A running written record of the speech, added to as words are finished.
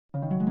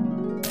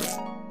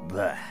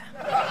Bleh.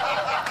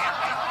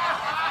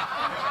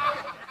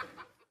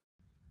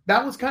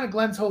 That was kind of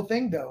Glenn's whole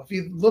thing, though. If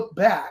you look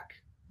back,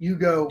 you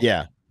go,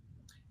 Yeah.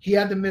 He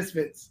had the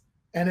Misfits,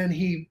 and then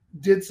he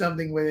did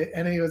something with it,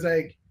 and he was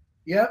like,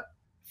 yep,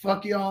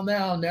 fuck y'all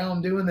now. Now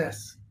I'm doing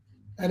this.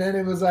 And then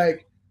it was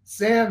like,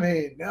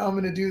 Samhain, now I'm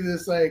going to do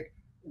this, like,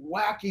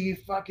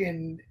 wacky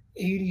fucking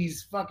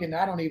 80s fucking,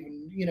 I don't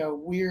even,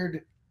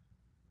 weird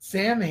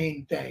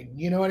Samhain thing.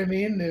 You know what I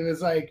mean? It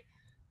was like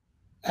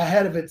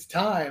ahead of its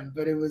time,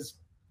 but it was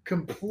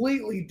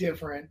completely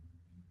different.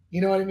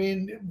 You know what I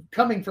mean?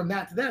 Coming from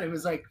that to that, it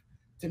was like,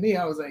 to me,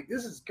 I was like,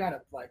 this is kind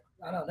of like,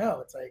 I don't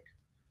know. It's like,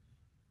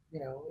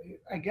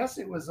 I guess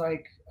it was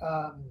like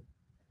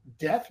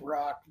death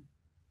rock.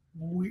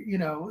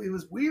 It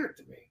was weird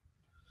to me.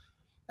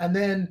 And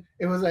then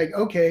it was like,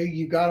 okay,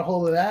 you got a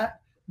hold of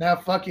that. Now,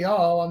 fuck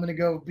y'all. I'm going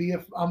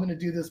to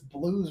do this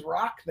blues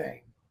rock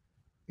thing,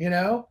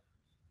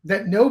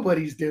 that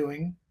nobody's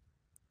doing.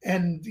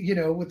 And,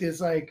 with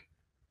this, like,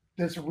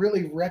 this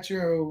really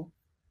retro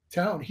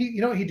tone. He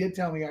did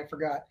tell me, I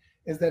forgot,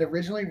 is that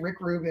originally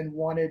Rick Rubin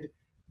wanted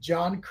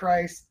John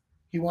Christ.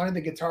 He wanted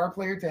the guitar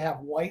player to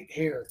have white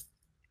hair,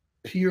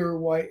 pure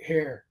white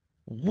hair.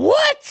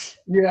 What?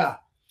 Yeah.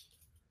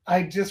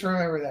 I just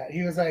remember that.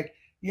 He was like,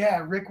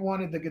 yeah, Rick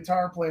wanted the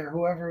guitar player,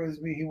 whoever it was,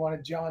 he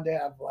wanted John to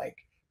have like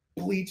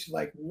bleached,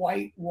 like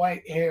white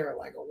hair,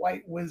 like a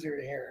white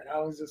wizard hair. And I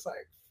was just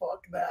like,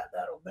 fuck that.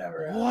 That'll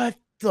never happen. What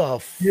the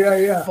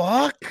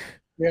fuck?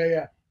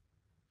 Yeah.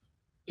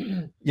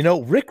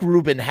 Rick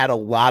Rubin had a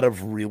lot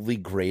of really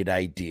great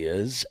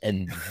ideas,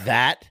 and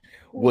that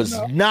was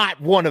not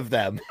one of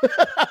them.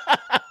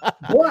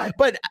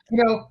 but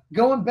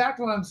going back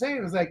to what I'm saying,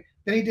 it was like,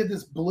 then he did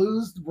this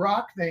blues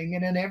rock thing,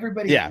 and then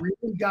everybody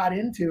really got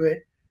into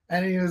it.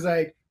 And he was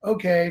like,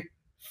 okay,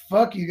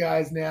 fuck you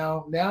guys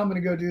now. Now I'm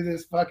going to go do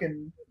this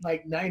fucking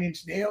like 9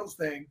 Inch Nails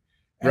thing.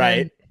 And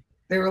right.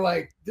 They were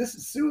like, this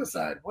is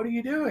suicide. What are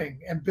you doing?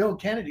 And Bill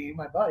Kennedy,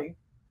 my buddy,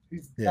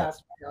 who's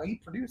passed,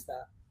 he produced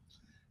that.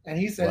 And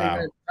he said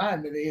even at the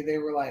time that they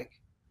were like,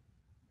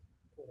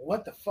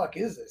 what the fuck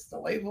is this? The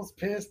label's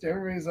pissed.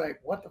 Everybody's like,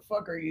 what the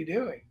fuck are you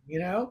doing?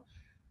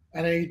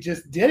 And he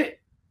just did it.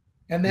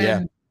 And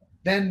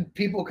then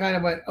people kind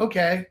of went,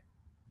 okay,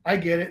 I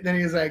get it. Then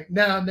he was like,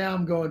 now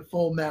I'm going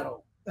full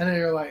metal. And then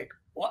they're like,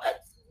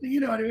 what?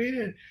 You know what I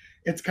mean? And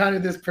it's kind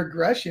of this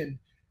progression.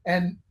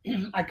 And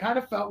I kind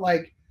of felt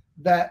like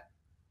that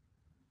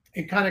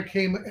it kind of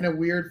came in a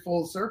weird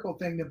full circle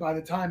thing that by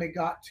the time it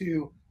got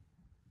to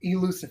E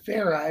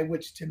Luciferi,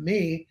 which to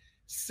me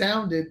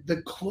sounded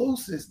the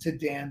closest to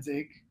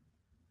Danzig,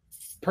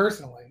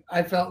 personally.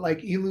 I felt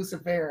like E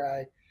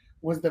Luciferi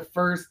was the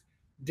first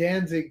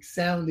Danzig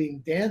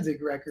sounding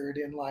Danzig record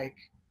in like,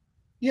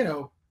 in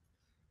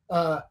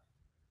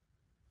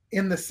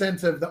the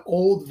sense of the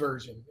old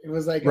version. It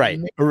was like a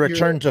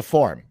return to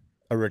form.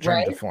 A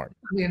return to form.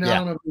 I mean, I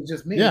don't know if it was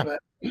just me, but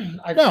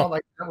I felt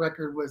like that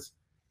record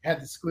had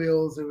the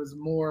squeals. It was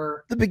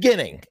more the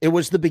beginning. It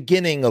was the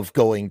beginning of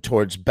going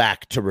towards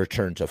back to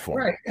return to form.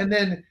 Right. And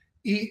then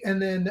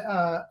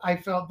I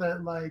felt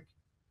that like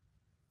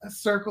A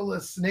Circle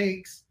of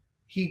Snakes,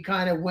 he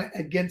kind of went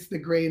against the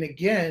grain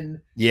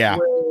again. Yeah.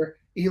 Where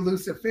E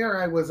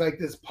Luciferi was like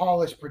this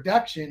polished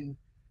production.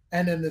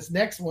 And then this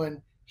next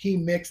one, he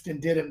mixed and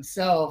did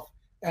himself.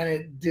 And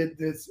it did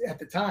this at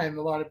the time.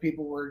 A lot of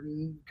people were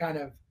kind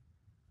of,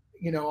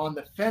 on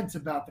the fence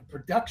about the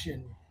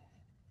production,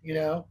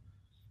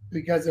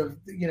 because of,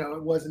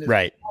 it wasn't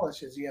as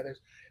polished as the others.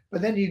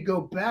 But then you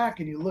go back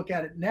and you look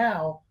at it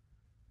now,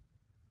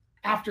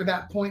 after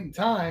that point in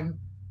time,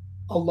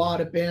 a lot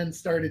of bands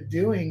started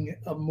doing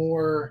a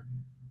more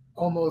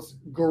almost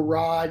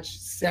garage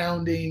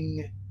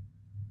sounding,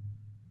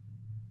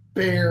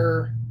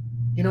 bare,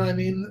 you know what I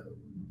mean?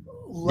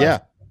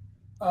 Less,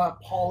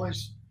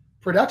 polished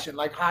production,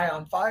 like High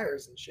on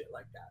Fires and shit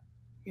like that,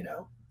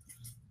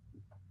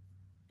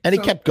 And he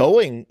kept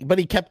going, but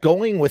he kept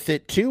going with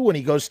it too. When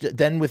he goes to,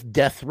 then with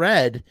Death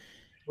Red,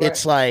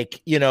 it's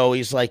like,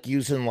 he's like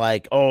using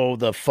like,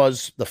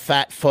 the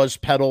fat fuzz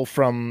pedal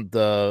from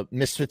the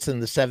Misfits in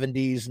the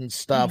 70s and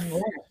stuff,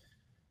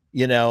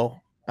 You're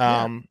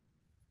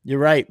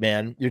right,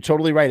 man. You're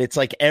totally right. It's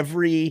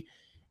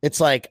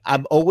like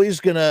I'm always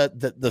gonna,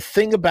 the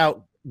thing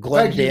about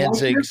Glenn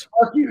Danzig's,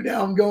 fuck you,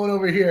 now I'm going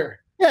over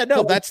here. Yeah,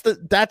 no, that's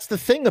the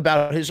thing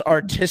about his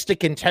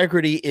artistic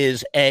integrity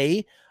is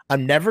A,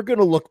 I'm never going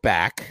to look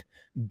back.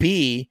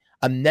 B,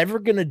 I'm never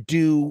going to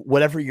do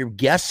whatever you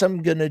guess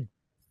I'm going to.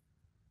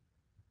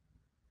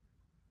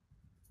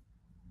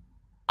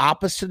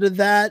 Opposite of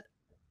that.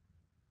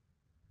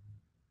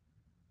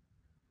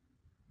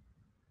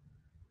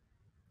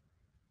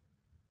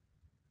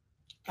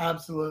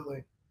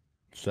 Absolutely.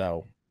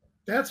 So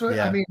that's what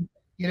I mean.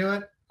 You know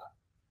what?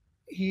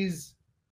 He's